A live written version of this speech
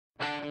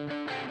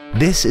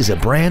This is a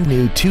brand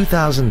new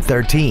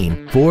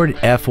 2013 Ford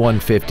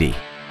F-150.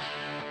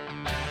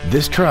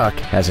 This truck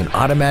has an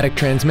automatic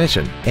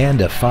transmission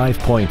and a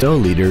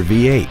 5.0-liter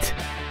V8.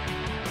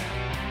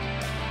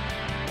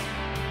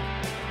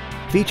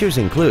 Features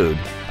include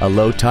a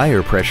low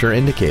tire pressure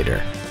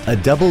indicator, a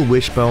double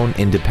wishbone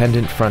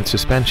independent front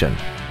suspension,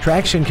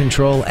 traction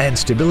control and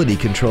stability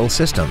control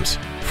systems,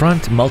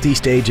 front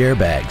multi-stage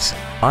airbags,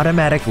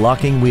 automatic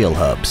locking wheel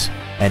hubs,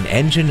 an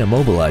engine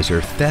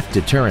immobilizer theft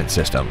deterrent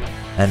system,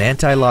 an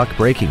anti-lock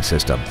braking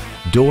system,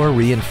 door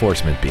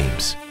reinforcement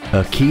beams,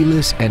 a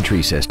keyless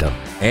entry system,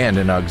 and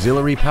an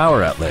auxiliary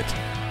power outlet.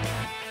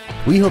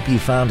 We hope you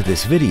found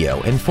this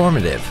video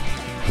informative.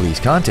 Please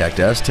contact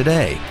us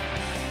today.